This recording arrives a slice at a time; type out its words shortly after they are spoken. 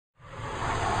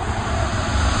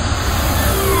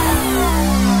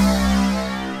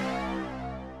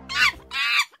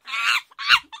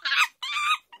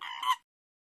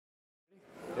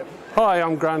Hi,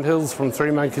 I'm Grant Hills from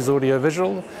Three Monkeys Audio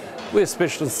Visual. We're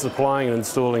specialists supplying and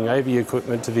installing AV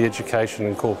equipment to the education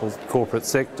and corporate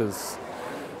sectors.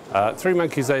 Three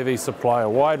Monkeys AV supply a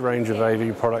wide range of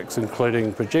AV products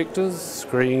including projectors,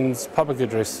 screens, public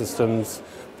address systems,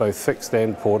 both fixed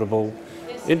and portable,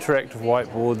 interactive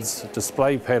whiteboards,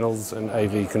 display panels and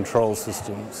AV control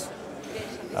systems.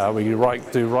 We do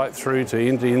right through to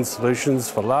end-to-end solutions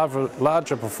for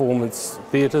larger performance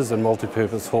theatres and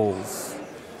multi-purpose halls.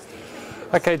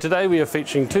 Okay, today we are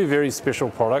featuring two very special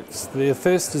products. The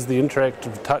first is the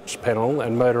interactive touch panel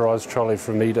and motorised trolley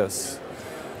from Edis.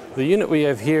 The unit we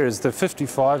have here is the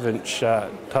 55-inch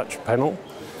touch panel.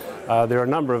 There are a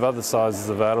number of other sizes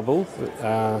available.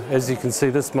 As you can see,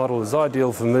 this model is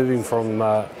ideal for moving from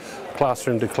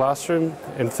classroom to classroom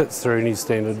and fits through any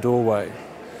standard doorway.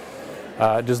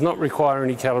 It does not require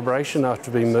any calibration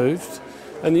after being moved,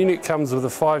 and the unit comes with a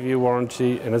 5-year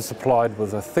warranty and is supplied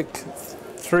with a thick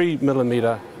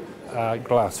 3mm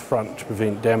glass front to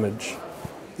prevent damage.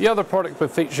 The other product we're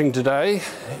featuring today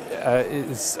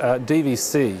is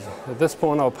DVC. At this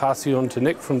point I'll pass you on to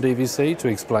Nick from DVC to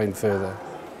explain further.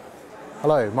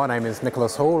 Hello, my name is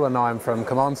Nicholas Hall and I'm from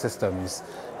Command Systems.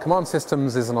 Command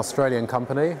Systems is an Australian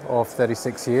company of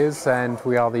 36 years and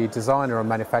we are the designer and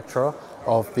manufacturer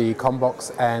of the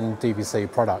CommBox and DVC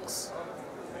products.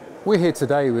 We're here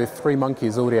today with Three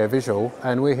Monkeys Audio Visual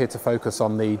and we're here to focus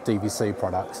on the DVC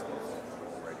product.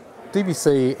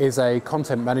 DVC is a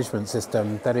content management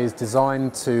system that is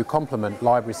designed to complement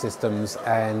library systems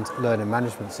and learning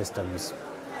management systems.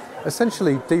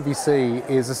 Essentially, DVC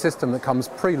is a system that comes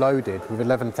preloaded with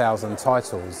 11,000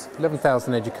 titles,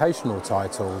 11,000 educational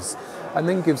titles, and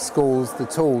then gives schools the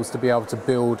tools to be able to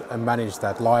build and manage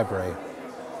that library.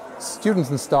 Students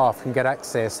and staff can get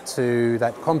access to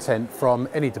that content from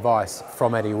any device,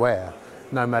 from anywhere,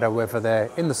 no matter whether they're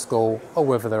in the school or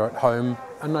whether they're at home,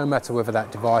 and no matter whether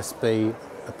that device be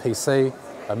a PC,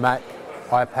 a Mac,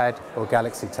 iPad or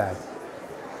Galaxy Tab.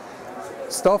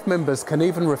 Staff members can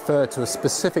even refer to a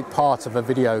specific part of a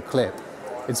video clip.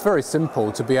 It's very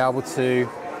simple to be able to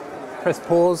press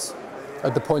pause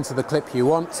at the point of the clip you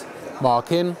want,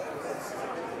 mark in,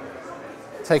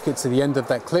 take it to the end of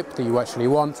that clip that you actually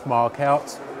want, mark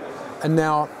out, and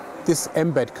now this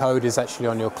embed code is actually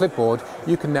on your clipboard.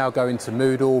 You can now go into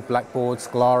Moodle, Blackboard,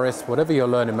 Sclaris, whatever your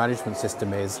learning management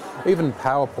system is, even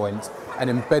PowerPoint, and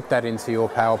embed that into your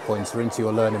PowerPoint or into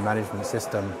your learning management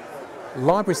system.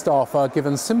 Library staff are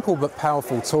given simple but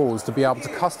powerful tools to be able to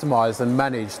customise and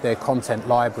manage their content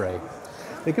library.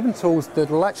 They're given tools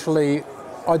that will actually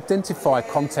identify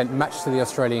content matched to the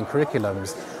Australian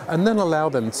curriculums and then allow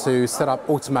them to set up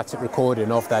automatic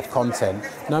recording of that content,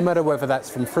 no matter whether that's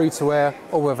from free-to-air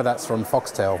or whether that's from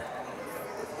Foxtel.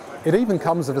 It even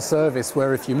comes with a service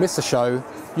where if you miss a show,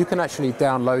 you can actually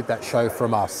download that show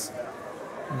from us.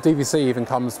 DVC even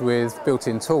comes with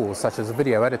built-in tools such as a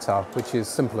video editor, which is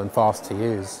simple and fast to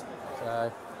use.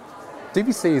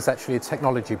 DVC is actually a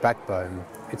technology backbone.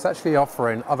 It's actually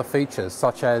offering other features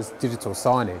such as digital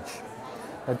signage.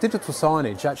 Digital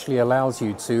signage actually allows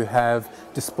you to have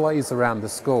displays around the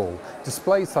school,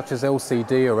 displays such as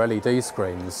LCD or LED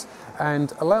screens,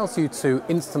 and allows you to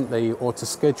instantly or to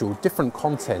schedule different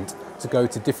content to go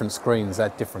to different screens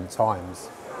at different times.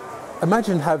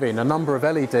 Imagine having a number of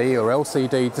LED or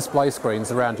LCD display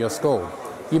screens around your school.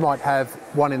 You might have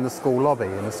one in the school lobby,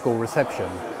 in the school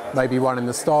reception, maybe one in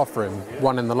the staff room,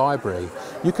 one in the library.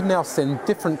 You can now send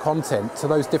different content to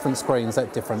those different screens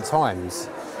at different times.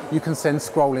 You can send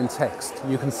scrolling text,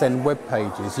 you can send web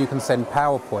pages, you can send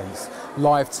PowerPoints,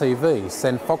 live TV,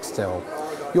 send Foxtel.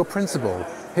 Your principal,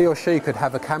 he or she could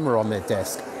have a camera on their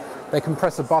desk. They can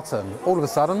press a button, all of a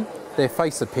sudden their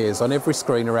face appears on every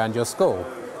screen around your school.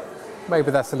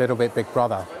 Maybe that's a little bit Big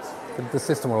Brother, but the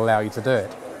system will allow you to do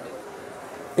it.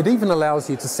 It even allows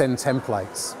you to send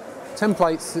templates.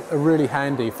 Templates are really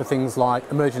handy for things like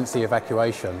emergency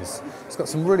evacuations. It's got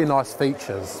some really nice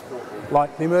features,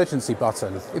 like the emergency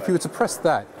button. If you were to press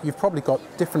that, you've probably got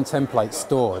different templates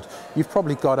stored. You've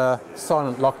probably got a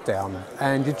silent lockdown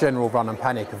and your general run and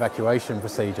panic evacuation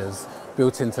procedures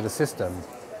built into the system.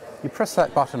 You press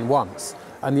that button once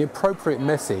and the appropriate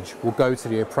message will go to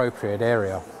the appropriate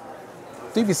area.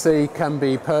 DVC can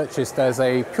be purchased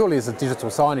purely as a digital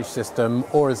signage system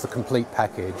or as a complete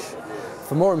package.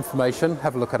 For more information,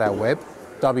 have a look at our web,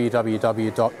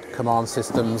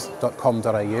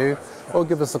 www.commandsystems.com.au, or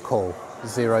give us a call,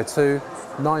 02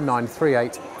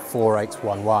 9938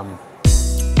 4811.